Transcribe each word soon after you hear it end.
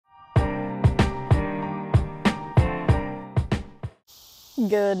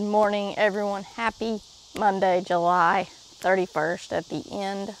Good morning, everyone. Happy Monday, July 31st, at the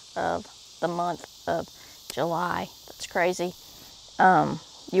end of the month of July. That's crazy.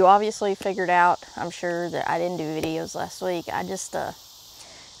 You obviously figured out, I'm sure, that I didn't do videos last week. I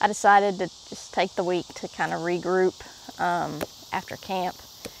decided to just take the week to kind of regroup after camp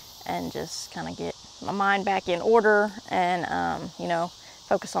and just kind of get my mind back in order and,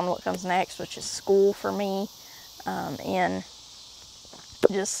 focus on what comes next, which is school for me in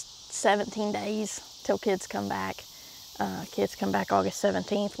just 17 days till kids come back. Kids come back August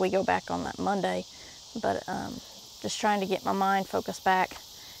 17th. We go back on that Monday. But just trying to get my mind focused back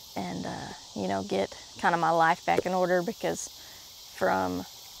and, get kind of my life back in order, because from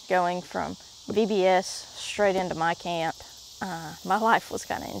going from VBS straight into my camp, my life was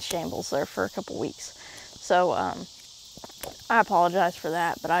kind of in shambles there for a couple weeks. So I apologize for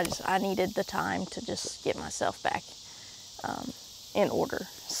that, but I needed the time to just get myself back in order.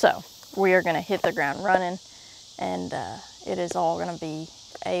 So we are going to hit the ground running, and it is all going to be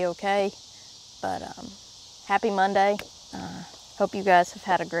a-okay. But happy Monday. Hope you guys have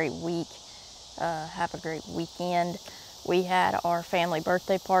had a great week. Have a great weekend. We had our family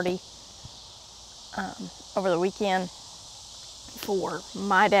birthday party over the weekend for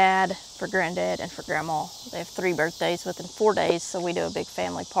my dad, for granddad, and for grandma. They have 3 birthdays within 4 days, so we do a big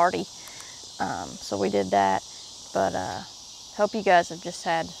family party. So we did that. But hope you guys have just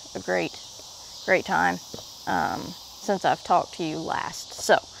had a great time since I've talked to you last.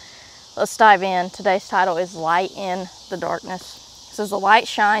 So let's dive in. Today's title is Light in the Darkness. It says, the light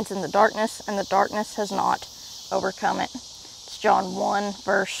shines in the darkness, and the darkness has not overcome it. It's John 1,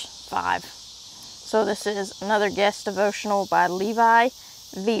 verse 5. So this is another guest devotional by Levi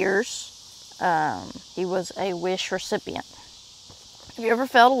Veers. He was a Wish recipient. Have you ever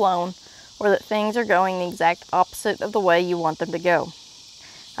felt alone, or that things are going the exact opposite of the way you want them to go?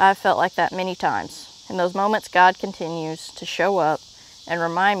 I've felt like that many times. In those moments, God continues to show up and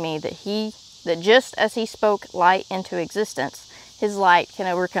remind me that just as He spoke light into existence, His light can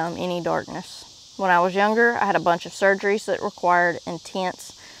overcome any darkness. When I was younger, I had a bunch of surgeries that required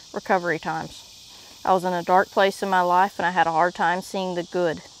intense recovery times. I was in a dark place in my life, and I had a hard time seeing the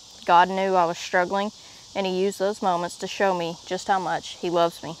good. God knew I was struggling, and He used those moments to show me just how much He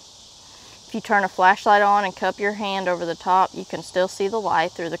loves me. If you turn a flashlight on and cup your hand over the top, you can still see the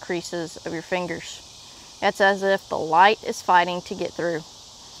light through the creases of your fingers. It's as if the light is fighting to get through.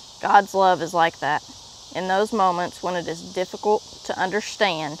 God's love is like that. In those moments when it is difficult to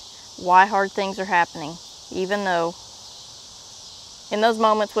understand why hard things are happening,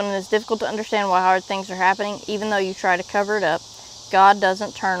 even though you try to cover it up, God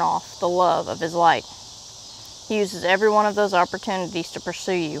doesn't turn off the love of His light. He uses every one of those opportunities to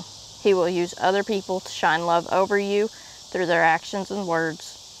pursue you. He will use other people to shine love over you through their actions and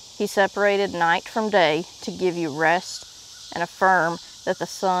words. He separated night from day to give you rest and affirm that the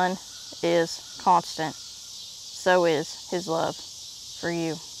sun is constant. So is His love for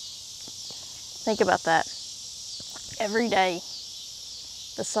you. Think about that. Every day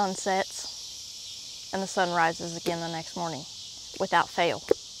the sun sets and the sun rises again the next morning without fail.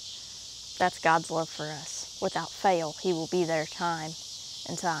 That's God's love for us. Without fail, He will be there time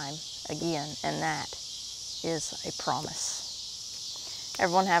and time again, and that is a promise.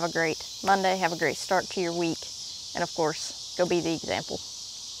 Everyone have a great Monday. Have a great start to your week. And of course, go be the example.